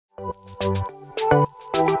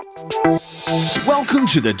Welcome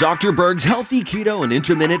to the Dr. Berg's Healthy Keto and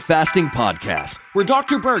Intermittent Fasting Podcast, where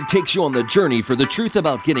Dr. Berg takes you on the journey for the truth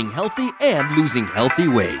about getting healthy and losing healthy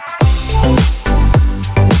weight.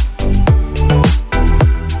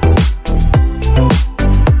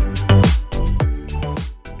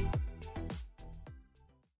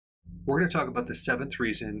 We're going to talk about the seventh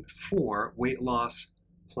reason for weight loss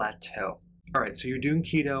plateau. All right, so you're doing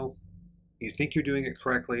keto. You think you're doing it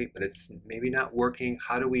correctly, but it's maybe not working.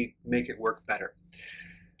 How do we make it work better?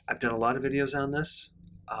 I've done a lot of videos on this,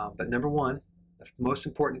 but number one, the most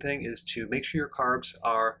important thing is to make sure your carbs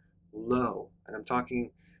are low. And I'm talking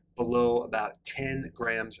below about 10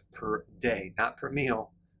 grams per day, not per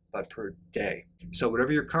meal, but per day. So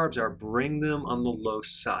whatever your carbs are, bring them on the low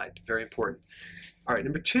side. Very important. All right,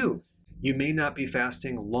 number two, you may not be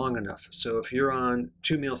fasting long enough. So if you're on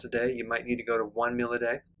 2 meals a day, you might need to go to 1 meal a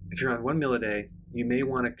day. If you're on 1 meal a day, you may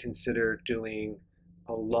want to consider doing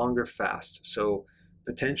a longer fast. So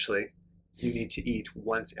potentially you need to eat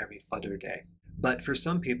once every other day. But for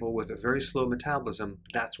some people with a very slow metabolism,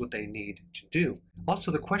 that's what they need to do.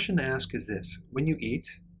 Also, the question to ask is this: when you eat,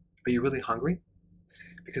 are you really hungry?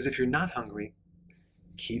 Because if you're not hungry,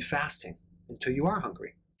 keep fasting until you are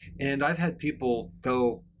hungry. And I've had people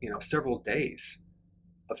go, several days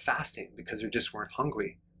of fasting because they just weren't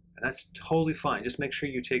hungry. And that's totally fine. Just make sure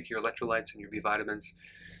you take your electrolytes and your B vitamins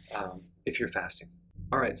if you're fasting.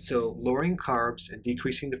 All right, so lowering carbs and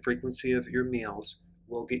decreasing the frequency of your meals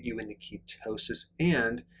will get you into ketosis,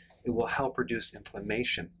 and it will help reduce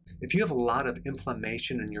inflammation. If you have a lot of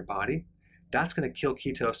inflammation in your body, that's going to kill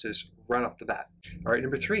ketosis right off the bat. All right,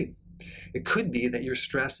 number three, it could be that your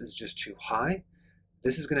stress is just too high.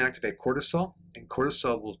 This is going to activate cortisol, and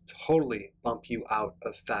cortisol will totally bump you out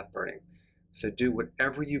of fat burning. So do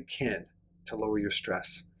whatever you can to lower your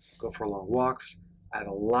stress. Go for long walks. I have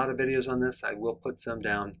a lot of videos on this. I will put some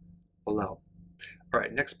down below. All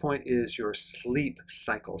right, next point is your sleep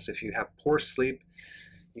cycles. If you have poor sleep,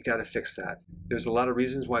 you got to fix that. There's a lot of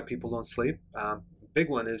reasons why people don't sleep. Big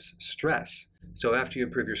one is stress. So after you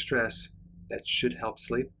improve your stress, that should help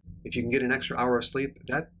sleep. If you can get an extra hour of sleep,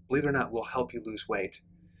 that, believe it or not, will help you lose weight.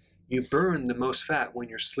 You burn the most fat when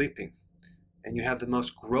you're sleeping, and you have the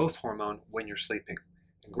most growth hormone when you're sleeping.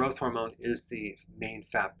 And growth hormone is the main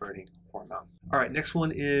fat burning hormone. All right, next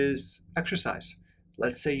one is exercise.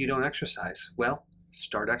 Let's say you don't exercise. Well,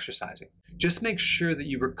 start exercising. Just make sure that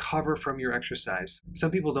you recover from your exercise.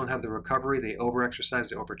 Some people don't have the recovery. They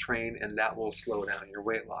over-exercise, they overtrain, and that will slow down your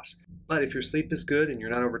weight loss. But if your sleep is good and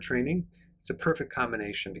you're not overtraining, it's a perfect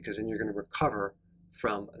combination, because then you're going to recover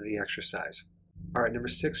from the exercise. All right, number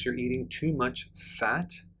six, you're eating too much fat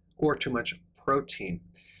or too much protein.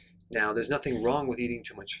 Now, there's nothing wrong with eating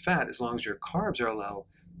too much fat as long as your carbs are low,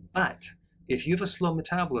 but if you have a slow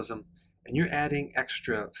metabolism and you're adding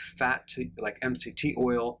extra fat to, like MCT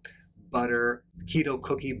oil, butter, keto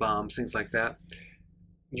cookie bombs, things like that,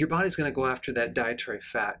 your body's going to go after that dietary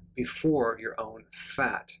fat before your own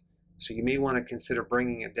fat. So you may want to consider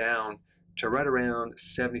bringing it down to right around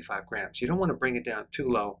 75 grams. You don't want to bring it down too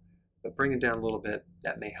low, but bring it down a little bit.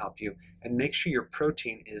 That may help you. And make sure your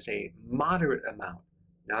protein is a moderate amount,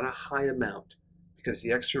 not a high amount, because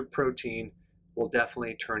the extra protein will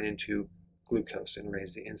definitely turn into glucose and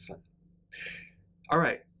raise the insulin. All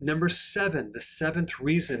right, number seven, the seventh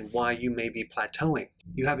reason why you may be plateauing.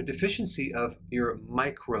 You have a deficiency of your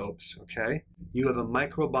microbes, okay? You have a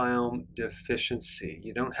microbiome deficiency.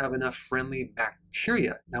 You don't have enough friendly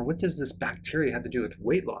bacteria. Now, what does this bacteria have to do with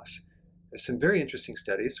weight loss? There's some very interesting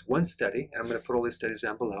studies. One study, and I'm going to put all these studies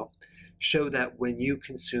down below, show that when you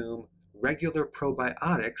consume regular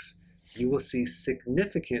probiotics, you will see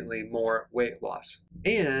significantly more weight loss.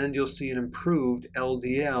 And you'll see an improved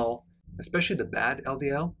LDL, especially the bad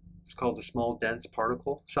LDL. It's called the small dense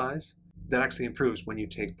particle size. That actually improves when you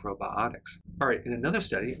take probiotics. All right, in another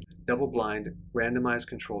study, double-blind randomized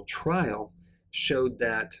controlled trial showed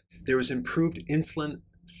that there was improved insulin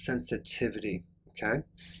sensitivity, okay?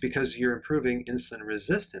 Because you're improving insulin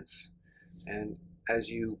resistance. And as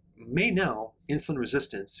you may know, insulin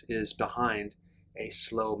resistance is behind a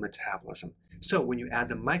slow metabolism. So when you add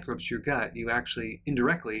the microbes to your gut, you actually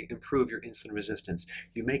indirectly improve your insulin resistance.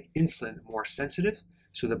 You make insulin more sensitive,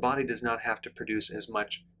 so the body does not have to produce as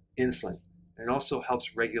much insulin. And it also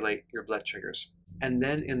helps regulate your blood sugars. And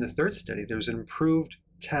then in the third study, there's an improved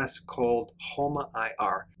test called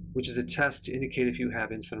HOMA-IR, which is a test to indicate if you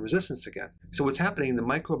have insulin resistance again. So what's happening, the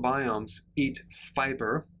microbiomes eat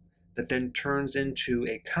fiber that then turns into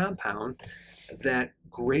a compound that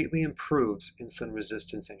greatly improves insulin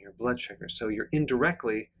resistance and your blood sugar. So you're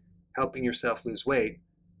indirectly helping yourself lose weight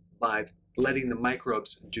by letting the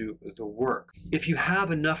microbes do the work. If you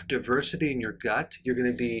have enough diversity in your gut, you're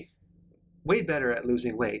going to be way better at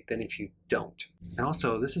losing weight than if you don't. And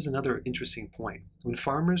also, this is another interesting point. When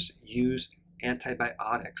farmers use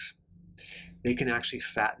antibiotics, they can actually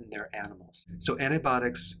fatten their animals. So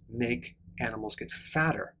antibiotics make animals get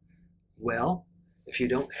fatter. Well, if you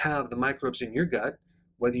don't have the microbes in your gut,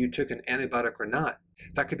 whether you took an antibiotic or not,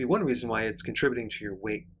 that could be one reason why it's contributing to your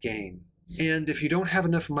weight gain. And if you don't have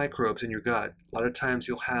enough microbes in your gut, a lot of times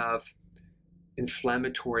you'll have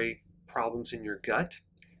inflammatory problems in your gut.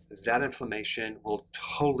 That inflammation will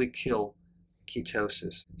totally kill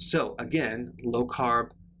ketosis. So again, low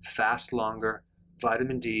carb, fast longer,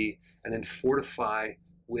 vitamin D, and then fortify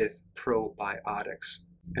with probiotics.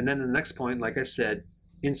 And then the next point, like I said,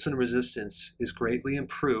 insulin resistance is greatly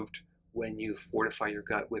improved when you fortify your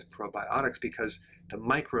gut with probiotics because the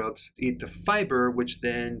microbes eat the fiber, which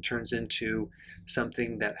then turns into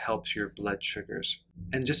something that helps your blood sugars.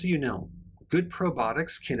 And just so you know, good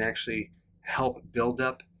probiotics can actually help build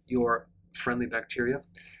up your friendly bacteria,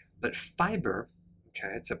 but fiber,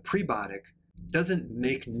 okay, it's a prebiotic, doesn't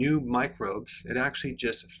make new microbes. It actually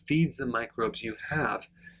just feeds the microbes you have.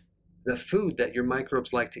 The food that your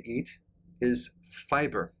microbes like to eat is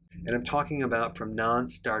fiber. And I'm talking about from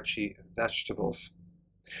non-starchy vegetables.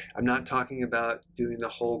 I'm not talking about doing the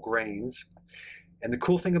whole grains. And the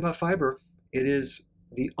cool thing about fiber, it is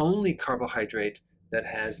the only carbohydrate that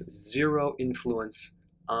has zero influence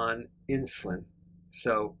on insulin.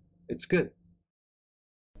 So it's good.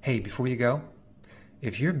 Hey, before you go,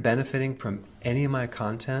 if you're benefiting from any of my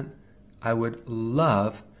content, I would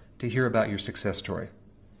love to hear about your success story.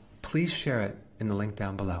 Please share it in the link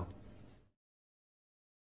down below.